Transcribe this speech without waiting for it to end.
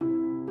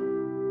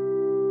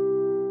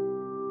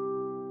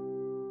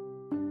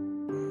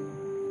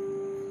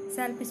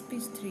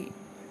Self-speech 3.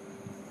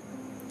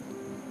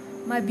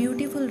 My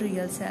beautiful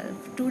real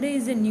self, today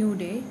is a new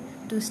day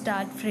to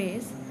start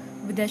fresh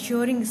with a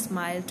assuring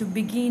smile, to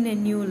begin a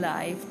new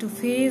life, to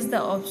face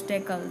the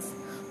obstacles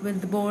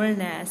with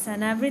boldness,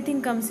 and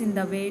everything comes in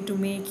the way to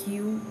make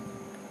you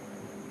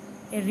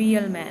a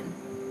real man.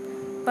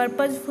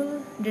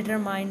 Purposeful,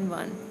 determined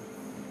one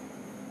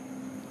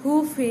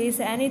who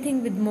face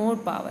anything with more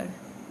power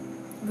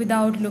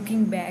without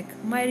looking back.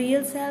 My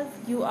real self,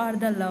 you are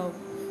the love.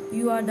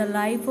 You are the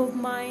life of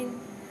mine.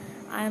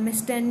 I am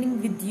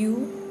standing with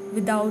you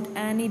without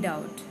any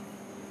doubt.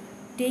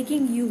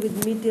 Taking you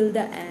with me till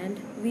the end.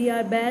 We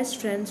are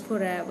best friends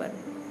forever.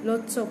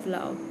 Lots of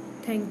love.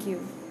 Thank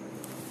you.